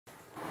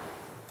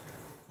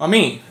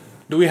Mummy,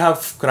 do we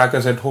have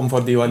crackers at home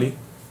for Diwali?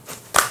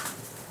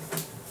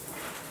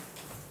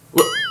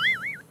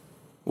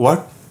 What?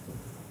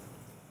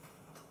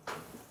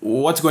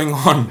 What's going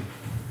on?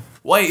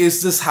 Why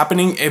is this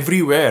happening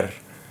everywhere?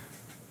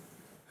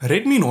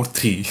 Redmi Note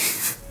 3.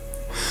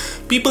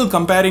 People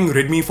comparing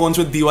Redmi phones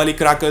with Diwali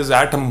crackers,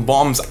 atom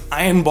bombs,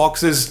 iron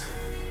boxes.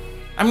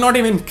 I'm not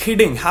even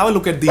kidding. Have a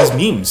look at these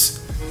memes.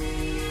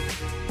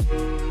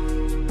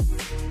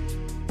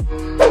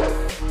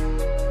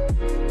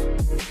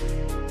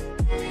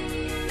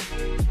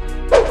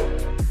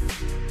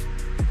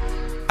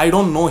 I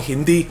don't know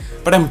Hindi,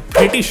 but I'm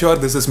pretty sure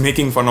this is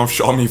making fun of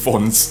Xiaomi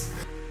phones.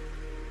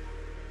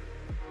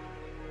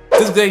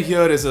 This guy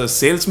here is a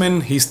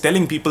salesman. He's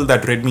telling people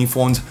that Redmi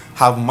phones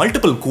have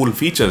multiple cool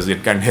features.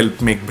 It can help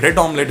make bread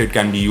omelette, it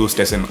can be used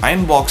as an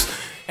iron box,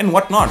 and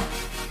whatnot.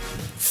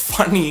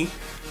 Funny,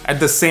 at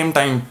the same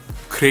time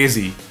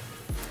crazy.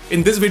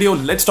 In this video,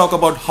 let's talk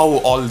about how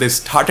all this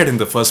started in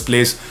the first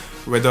place,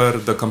 whether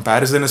the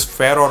comparison is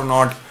fair or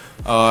not,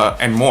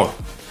 and more.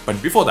 But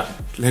before that,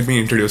 let me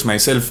introduce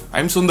myself.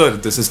 I'm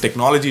Sundar, this is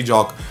Technology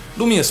Jock.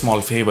 Do me a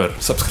small favor,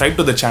 subscribe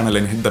to the channel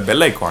and hit the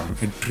bell icon.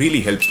 It really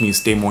helps me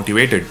stay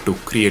motivated to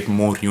create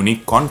more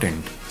unique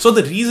content. So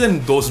the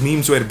reason those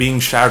memes were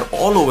being shared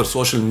all over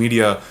social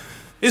media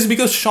is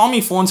because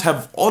Xiaomi phones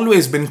have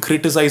always been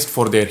criticized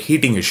for their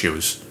heating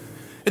issues.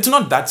 It's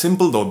not that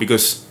simple though,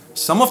 because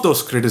some of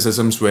those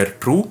criticisms are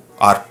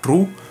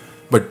true,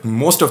 but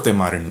most of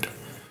them aren't.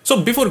 So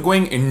before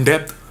going in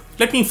depth,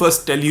 let me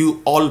first tell you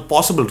all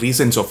possible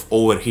reasons of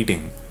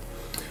overheating.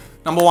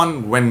 Number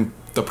one, when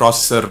the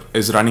processor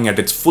is running at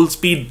its full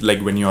speed,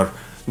 like when you're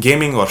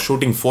gaming or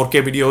shooting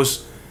 4K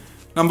videos.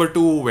 Number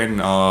two, when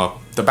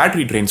the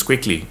battery drains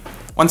quickly.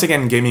 Once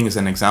again, gaming is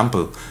an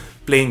example.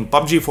 Playing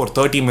PUBG for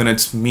 30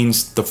 minutes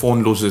means the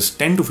phone loses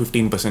 10 to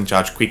 15%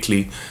 charge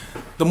quickly.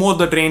 The more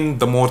the drain,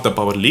 the more the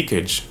power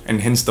leakage,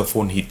 and hence the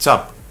phone heats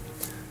up.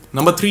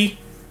 Number three,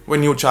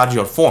 when you charge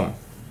your phone.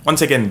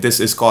 Once again,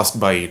 this is caused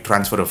by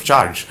transfer of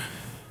charge.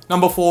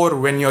 Number four,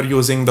 when you're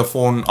using the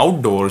phone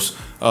outdoors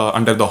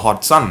under the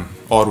hot sun,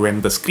 or when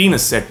the screen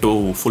is set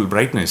to full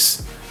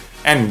brightness.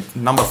 And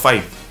number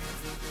five,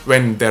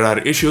 when there are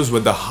issues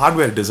with the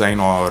hardware design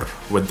or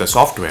with the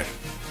software,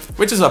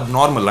 which is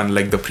abnormal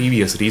unlike the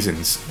previous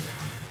reasons.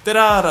 There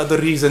are other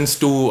reasons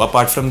too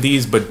apart from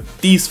these, but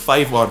these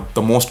five are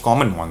the most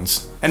common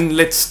ones, and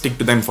let's stick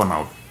to them for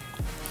now.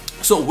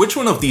 So which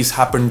one of these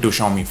happened to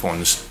Xiaomi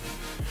phones?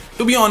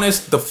 To be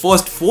honest, the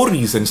first four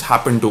reasons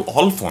happened to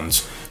all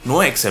phones,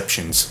 no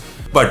exceptions.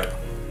 But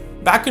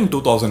back in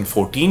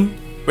 2014,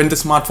 when the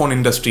smartphone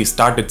industry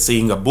started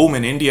seeing a boom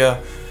in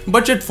India,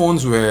 budget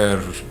phones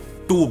were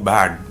too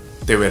bad.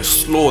 They were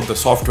slow, the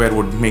software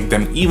would make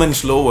them even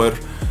slower.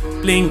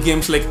 Playing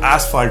games like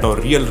Asphalt or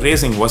real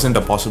racing wasn't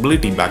a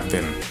possibility back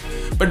then.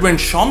 But when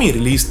Xiaomi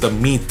released the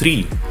Mi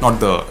 3, not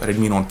the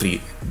Redmi Note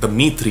 3, the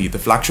Mi 3, the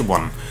flagship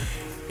one,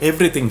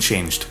 everything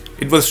changed.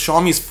 It was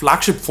Xiaomi's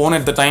flagship phone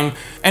at the time,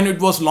 and it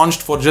was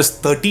launched for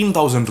just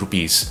 13,000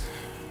 rupees.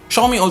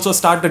 Xiaomi also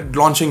started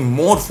launching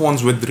more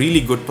phones with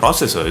really good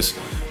processors.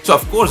 So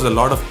of course a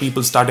lot of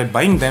people started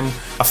buying them.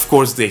 Of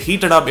course they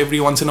heated up every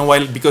once in a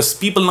while because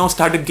people now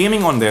started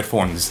gaming on their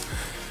phones.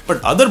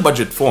 But other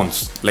budget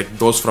phones, like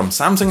those from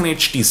Samsung and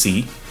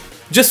HTC,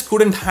 just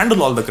couldn't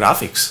handle all the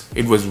graphics.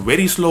 It was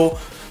very slow.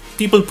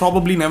 People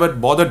probably never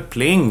bothered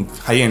playing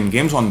high-end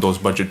games on those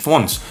budget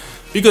phones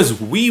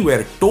because we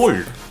were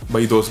told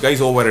by those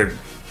guys over at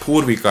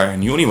Purvika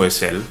and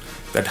Universal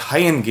that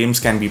high-end games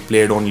can be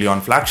played only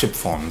on flagship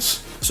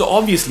phones. So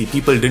obviously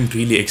people didn't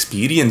really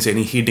experience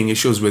any heating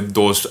issues with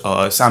those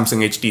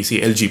Samsung,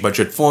 HTC, LG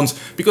budget phones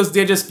because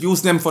they just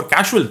use them for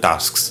casual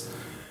tasks.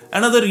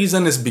 Another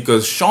reason is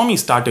because Xiaomi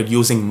started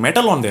using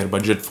metal on their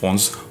budget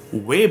phones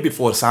way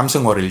before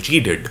Samsung or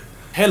LG did.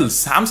 Hell,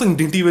 Samsung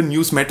didn't even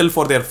use metal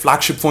for their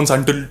flagship phones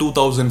until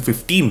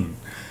 2015.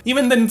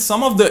 Even then,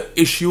 some of the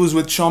issues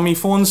with Xiaomi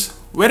phones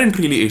weren't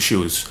really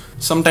issues.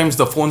 Sometimes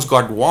the phones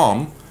got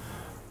warm.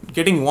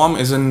 Getting warm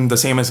isn't the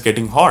same as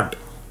getting hot.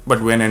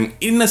 But when an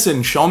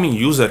innocent Xiaomi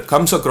user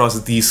comes across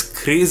these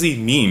crazy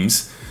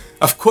memes,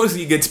 of course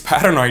he gets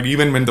paranoid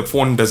even when the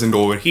phone doesn't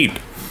overheat.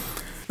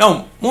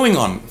 Now, moving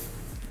on.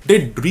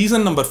 Did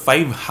reason number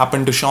 5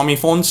 happen to Xiaomi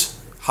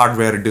phones?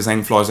 Hardware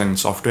design flaws and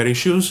software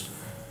issues?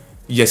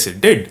 Yes,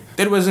 it did.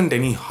 There wasn't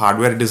any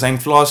hardware design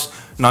flaws,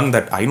 none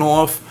that I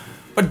know of,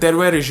 but there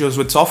were issues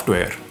with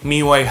software.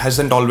 MIUI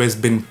hasn't always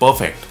been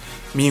perfect.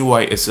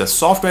 MIUI is a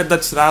software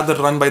that's rather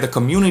run by the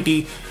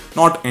community,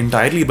 not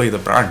entirely by the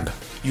brand.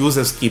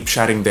 Users keep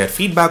sharing their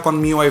feedback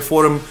on MIUI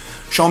forum.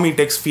 Xiaomi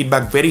takes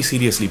feedback very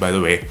seriously, by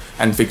the way,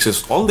 and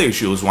fixes all the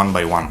issues one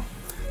by one.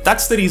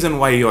 That's the reason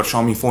why your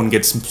Xiaomi phone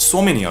gets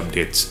so many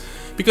updates,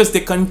 because they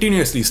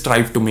continuously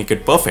strive to make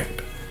it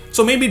perfect.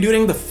 So maybe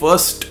during the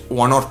first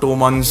 1 or 2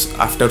 months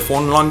after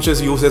phone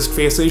launches, users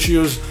face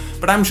issues,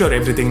 but I'm sure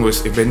everything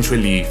was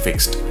eventually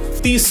fixed.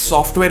 These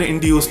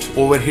software-induced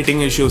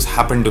overheating issues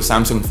happen to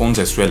Samsung phones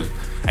as well.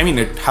 I mean,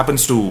 it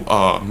happens to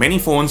many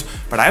phones,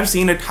 but I've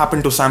seen it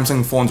happen to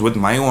Samsung phones with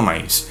my own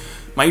eyes.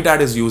 My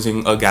dad is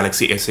using a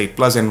Galaxy S8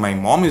 Plus and my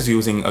mom is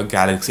using a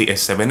Galaxy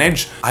S7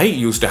 Edge. I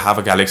used to have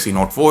a Galaxy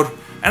Note 4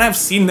 and I've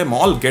seen them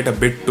all get a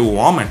bit too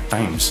warm at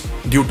times.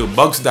 Due to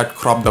bugs that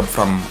cropped up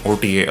from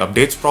OTA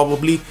updates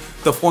probably,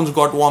 the phones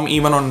got warm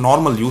even on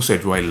normal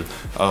usage while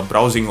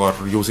browsing or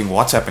using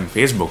WhatsApp and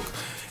Facebook.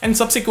 And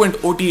subsequent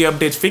OTA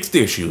updates fixed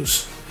the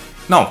issues.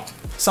 Now,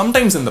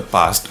 sometimes in the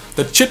past,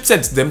 the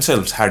chipsets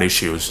themselves had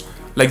issues,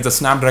 like the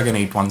Snapdragon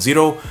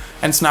 810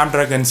 and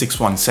Snapdragon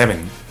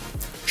 617.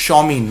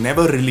 Xiaomi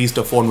never released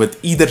a phone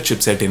with either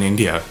chipset in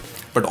India,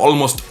 but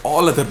almost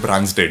all other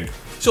brands did.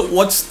 So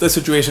what's the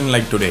situation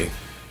like today?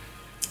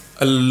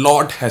 A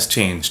lot has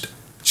changed.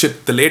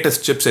 The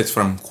latest chipsets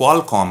from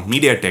Qualcomm,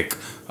 MediaTek,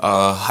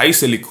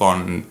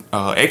 HiSilicon,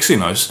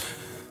 Exynos,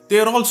 they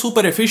are all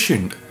super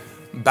efficient.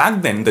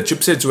 Back then, the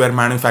chipsets were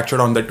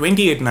manufactured on the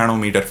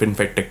 28nm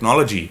FinFET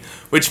technology,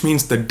 which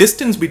means the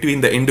distance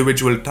between the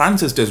individual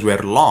transistors were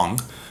long,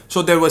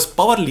 so there was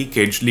power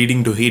leakage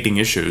leading to heating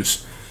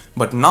issues.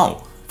 But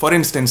now, for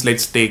instance,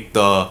 let's take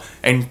the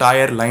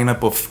entire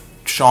lineup of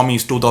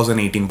Xiaomi's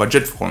 2018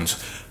 budget phones.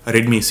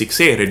 Redmi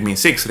 6A, Redmi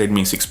 6,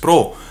 Redmi 6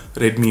 Pro,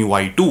 Redmi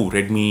Y2,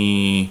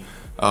 Redmi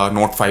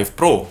Note 5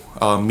 Pro,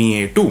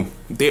 Mi A2.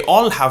 They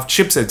all have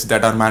chipsets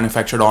that are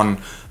manufactured on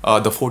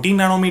the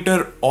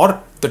 14nm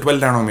or the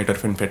 12nm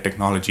FinFET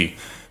technology.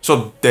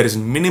 So there is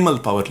minimal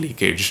power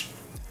leakage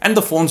and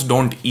the phones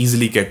don't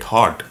easily get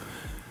hot.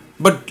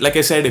 But like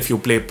I said, if you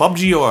play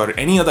PUBG or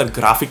any other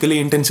graphically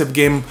intensive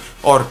game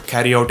or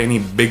carry out any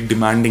big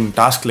demanding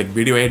task like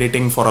video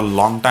editing for a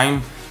long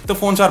time, the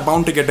phones are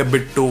bound to get a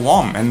bit too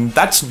warm, and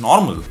that's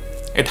normal.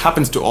 It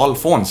happens to all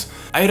phones.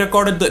 I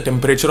recorded the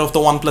temperature of the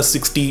OnePlus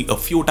 60 a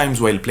few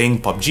times while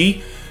playing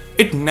PUBG.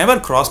 It never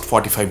crossed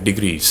 45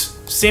 degrees.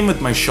 Same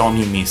with my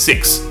Xiaomi Mi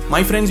 6.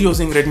 My friends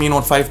using Redmi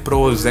Note 5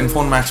 Pro,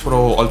 Zenfone Max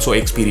Pro also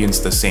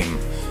experienced the same.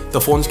 The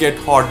phones get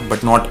hot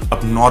but not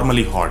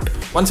abnormally hot.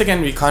 Once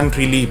again, we can't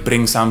really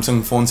bring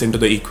Samsung phones into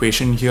the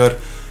equation here.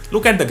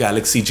 Look at the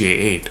Galaxy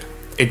J8.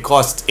 It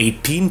costs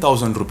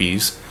 18,000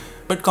 rupees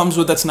but comes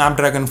with a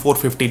Snapdragon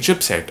 450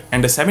 chipset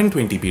and a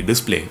 720p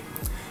display.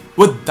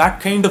 With that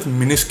kind of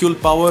minuscule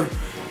power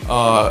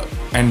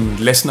and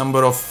less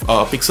number of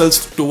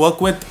pixels to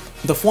work with,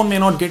 the phone may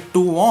not get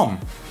too warm.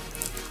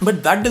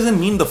 But that doesn't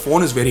mean the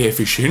phone is very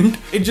efficient.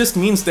 It just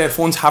means their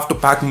phones have to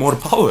pack more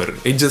power.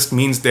 It just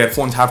means their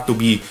phones have to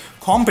be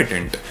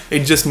competent.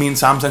 It just means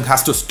Samsung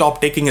has to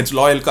stop taking its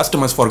loyal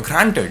customers for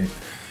granted.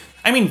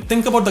 I mean,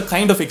 think about the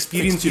kind of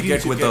experience you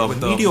get with a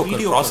mediocre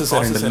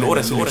processor and a low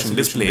resolution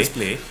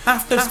display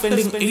after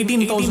spending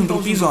 18,000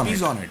 rupees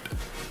on it.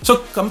 So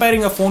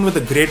comparing a phone with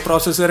a great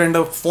processor and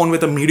a phone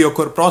with a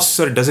mediocre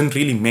processor doesn't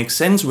really make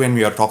sense when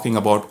we are talking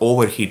about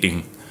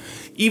overheating.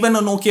 Even a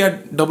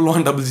Nokia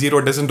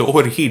 1100 doesn't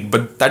overheat,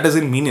 but that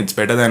doesn't mean it's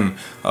better than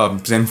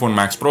Zenfone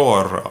Max Pro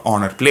or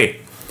Honor Play.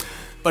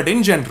 But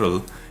in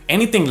general,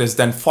 anything less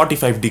than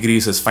 45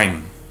 degrees is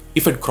fine.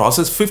 If it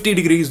crosses 50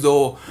 degrees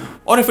though,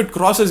 or if it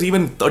crosses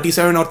even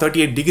 37 or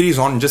 38 degrees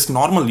on just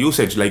normal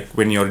usage, like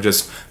when you're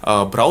just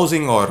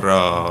browsing or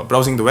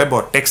browsing the web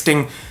or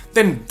texting,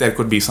 then there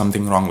could be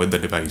something wrong with the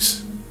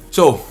device.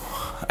 So,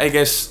 I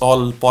guess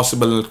all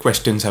possible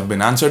questions have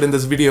been answered in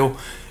this video.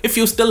 If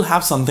you still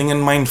have something in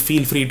mind,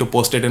 feel free to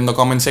post it in the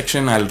comment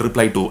section. I'll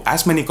reply to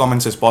as many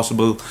comments as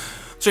possible.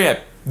 So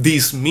yeah,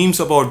 these memes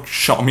about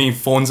Xiaomi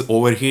phones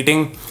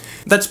overheating,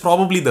 that's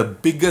probably the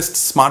biggest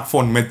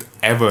smartphone myth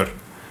ever.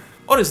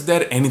 Or is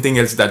there anything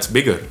else that's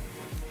bigger?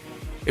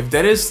 If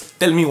there is,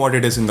 tell me what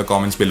it is in the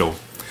comments below.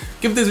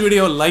 Give this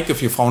video a like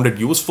if you found it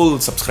useful,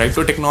 subscribe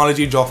to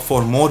Technology Jock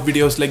for more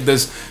videos like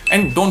this,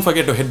 and don't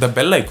forget to hit the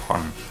bell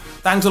icon.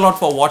 Thanks a lot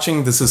for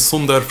watching. This is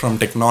Sundar from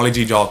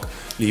Technology Jock,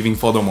 leaving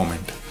for the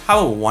moment.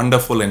 Have a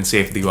wonderful and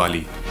safe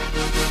Diwali.